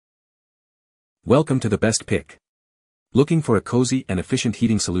Welcome to the best pick. Looking for a cozy and efficient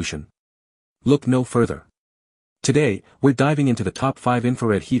heating solution? Look no further. Today, we're diving into the top 5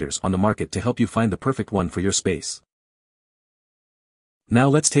 infrared heaters on the market to help you find the perfect one for your space. Now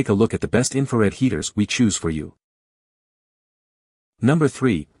let's take a look at the best infrared heaters we choose for you. Number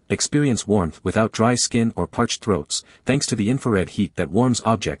 3, experience warmth without dry skin or parched throats, thanks to the infrared heat that warms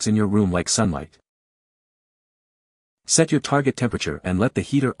objects in your room like sunlight. Set your target temperature and let the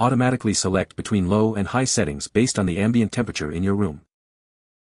heater automatically select between low and high settings based on the ambient temperature in your room.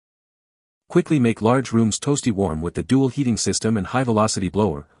 Quickly make large rooms toasty warm with the dual heating system and high-velocity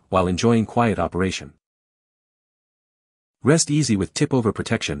blower, while enjoying quiet operation. Rest easy with tip-over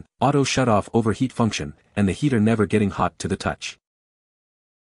protection, auto shut-off overheat function, and the heater never getting hot to the touch.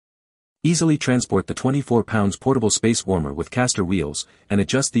 Easily transport the 24 pounds portable space warmer with caster wheels, and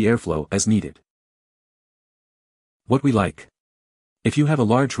adjust the airflow as needed. What we like. If you have a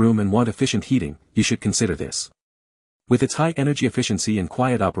large room and want efficient heating, you should consider this. With its high energy efficiency and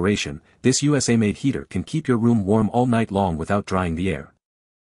quiet operation, this USA-made heater can keep your room warm all night long without drying the air.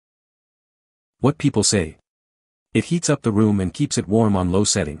 What people say. It heats up the room and keeps it warm on low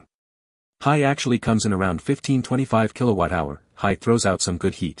setting. High actually comes in around 15-25 kWh, high throws out some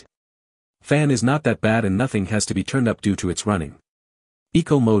good heat. Fan is not that bad and nothing has to be turned up due to its running.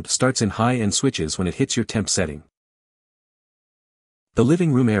 Eco mode starts in high and switches when it hits your temp setting. The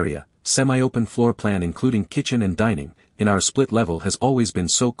living room area, semi-open floor plan including kitchen and dining, in our split level has always been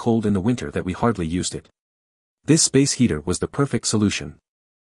so cold in the winter that we hardly used it. This space heater was the perfect solution.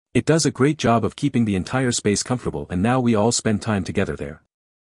 It does a great job of keeping the entire space comfortable and now we all spend time together there.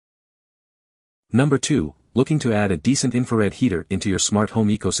 Number 2, looking to add a decent infrared heater into your smart home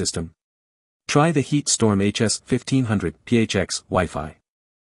ecosystem? Try the HeatStorm HS1500 PHX Wi-Fi.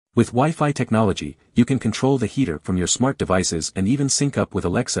 With Wi-Fi technology, you can control the heater from your smart devices and even sync up with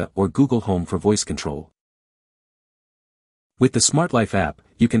Alexa or Google Home for voice control. With the SmartLife app,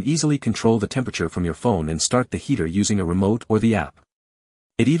 you can easily control the temperature from your phone and start the heater using a remote or the app.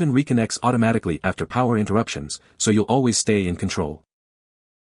 It even reconnects automatically after power interruptions, so you'll always stay in control.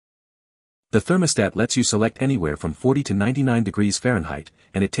 The thermostat lets you select anywhere from 40 to 99 degrees Fahrenheit,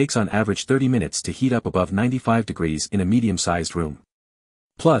 and it takes on average 30 minutes to heat up above 95 degrees in a medium-sized room.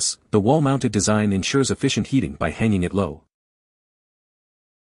 Plus, the wall-mounted design ensures efficient heating by hanging it low.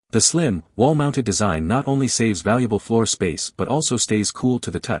 The slim, wall-mounted design not only saves valuable floor space but also stays cool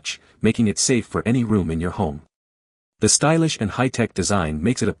to the touch, making it safe for any room in your home. The stylish and high-tech design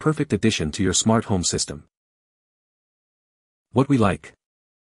makes it a perfect addition to your smart home system. What we like.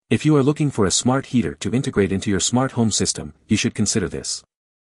 If you are looking for a smart heater to integrate into your smart home system, you should consider this.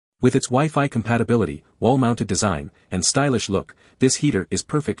 With its Wi-Fi compatibility, wall-mounted design, and stylish look, this heater is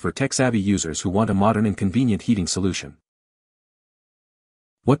perfect for tech-savvy users who want a modern and convenient heating solution.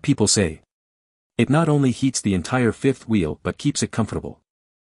 What people say. It not only heats the entire fifth wheel but keeps it comfortable.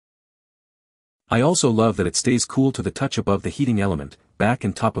 I also love that it stays cool to the touch above the heating element, back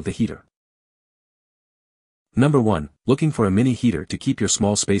and top of the heater. Number 1, looking for a mini heater to keep your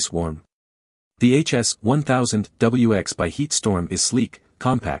small space warm? The HS1000WX by HeatStorm is sleek,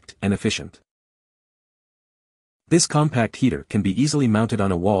 compact, and efficient. This compact heater can be easily mounted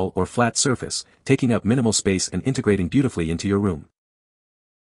on a wall or flat surface, taking up minimal space and integrating beautifully into your room.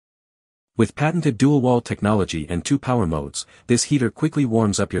 With patented dual-wall technology and 2 power modes, this heater quickly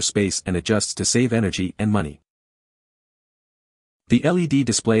warms up your space and adjusts to save energy and money. The LED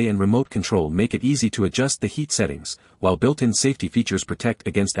display and remote control make it easy to adjust the heat settings, while built-in safety features protect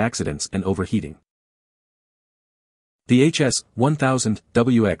against accidents and overheating. The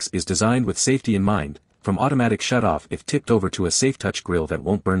HS1000WX is designed with safety in mind, from automatic shut-off if tipped over to a safe touch grill that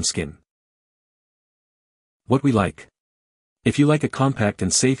won't burn skin. What we like. If you like a compact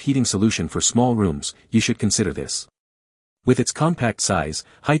and safe heating solution for small rooms, you should consider this. With its compact size,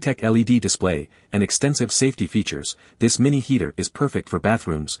 high-tech LED display, and extensive safety features, this mini heater is perfect for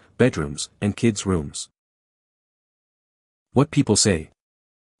bathrooms, bedrooms, and kids' rooms. What people say.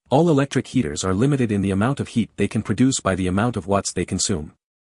 All electric heaters are limited in the amount of heat they can produce by the amount of watts they consume.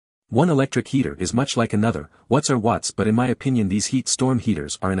 One electric heater is much like another, watts are watts, but in my opinion these HeatStorm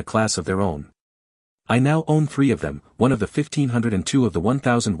heaters are in a class of their own. I now own 3 of them, one of the 1500 and 2 of the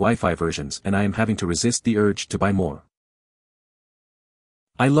 1000 Wi-Fi versions, and I am having to resist the urge to buy more.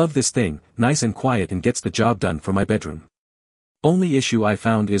 I love this thing, nice and quiet and gets the job done for my bedroom. Only issue I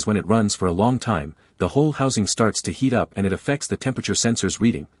found is when it runs for a long time, the whole housing starts to heat up and it affects the temperature sensor's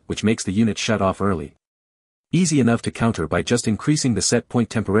reading, which makes the unit shut off early. Easy enough to counter by just increasing the set point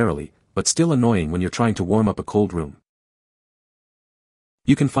temporarily, but still annoying when you're trying to warm up a cold room.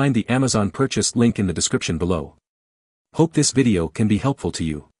 You can find the Amazon purchase link in the description below. Hope this video can be helpful to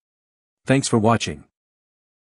you. Thanks for watching.